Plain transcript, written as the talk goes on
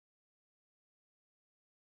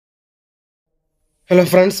Hello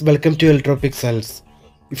friends, welcome to Ledtvrepair.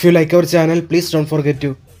 If you like our channel, please don't forget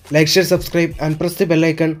to like, share, subscribe and press the bell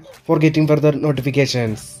icon for getting further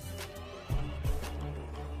notifications.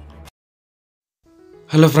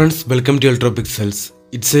 Hello friends, welcome to Ledtvrepair.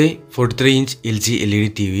 It's a 43-inch LG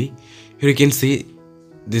LED TV. Here you can see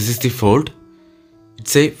this is the fold.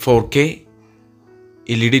 It's a 4K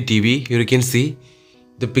LED TV. Here you can see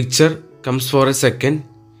the picture comes for a second,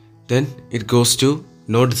 then it goes to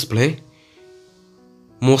no display.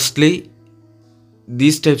 Mostly,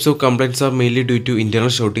 these types of complaints are mainly due to internal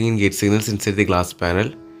shorting in gate signals inside the glass panel.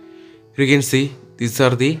 Here you can see these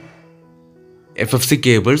are the FFC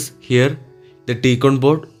cables. Here, the T-con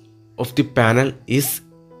board of the panel is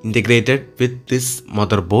integrated with this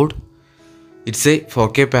motherboard. It's a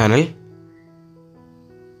 4K panel.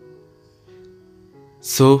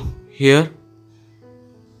 So here,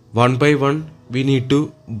 one by one, we need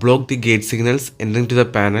to block the gate signals entering to the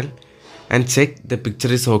panel and check the picture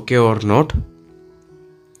is okay or not.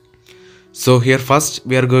 So here first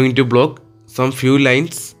we are going to block some few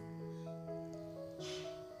lines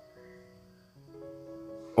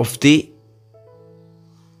of the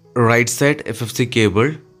right side FFC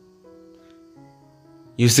cable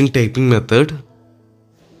using taping method.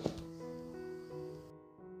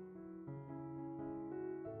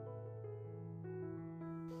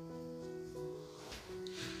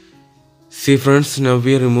 See friends, now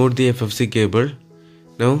we removed the FFC cable.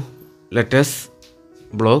 Now let us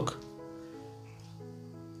block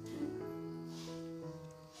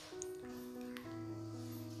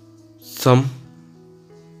some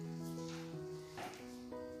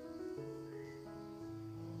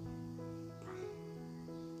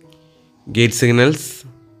gate signals.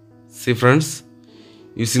 See friends,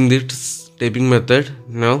 using this taping method,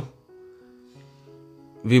 now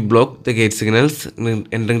we block the gate signals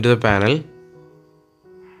entering to the panel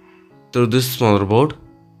through this motherboard.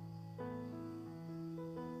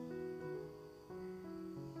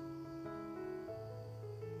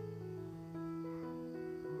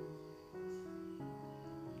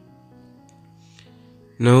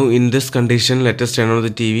 Now in this condition, let us turn on the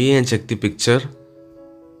TV and check the picture.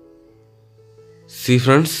 See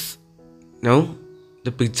friends, now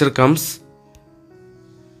the picture comes,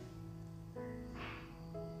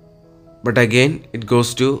 but again it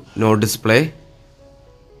goes to no display.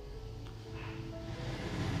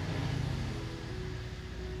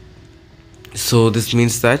 So this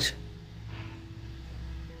means that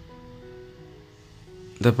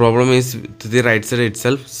the problem is to the right side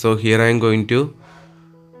itself. So here I am going to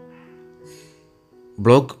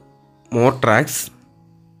block more tracks.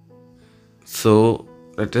 So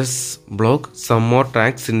let us block some more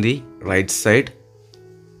tracks in the right side.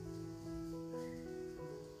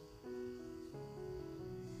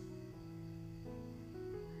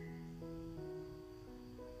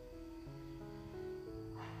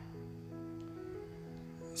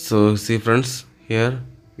 So see friends, here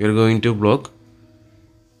we are going to block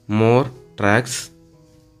more tracks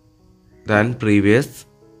than previous.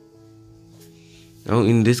 Now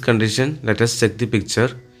in this condition, let us check the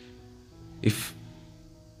picture. If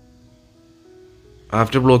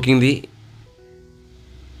after blocking the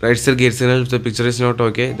right side gate signal, if the picture is not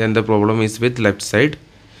okay, then the problem is with left side.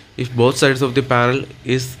 If both sides of the panel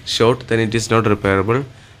is short, then it is not repairable.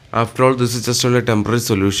 After all, this is just only a temporary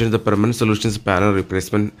solution. The permanent solution is panel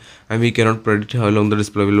replacement, and we cannot predict how long the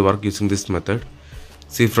display will work using this method.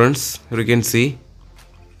 See friends, you can see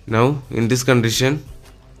now in this condition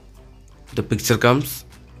the picture comes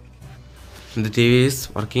and the TV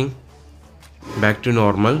is working back to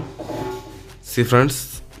normal. See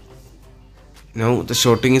friends, now the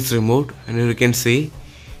shorting is removed and you can see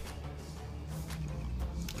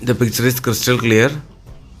the picture is crystal clear.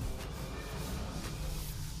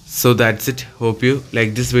 So that's it. Hope you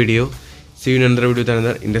like this video. See you in another video with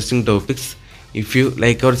another interesting topics. If you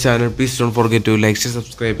like our channel, please don't forget to like, share,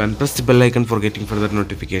 subscribe and press the bell icon for getting further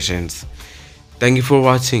notifications. Thank you for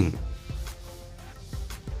watching.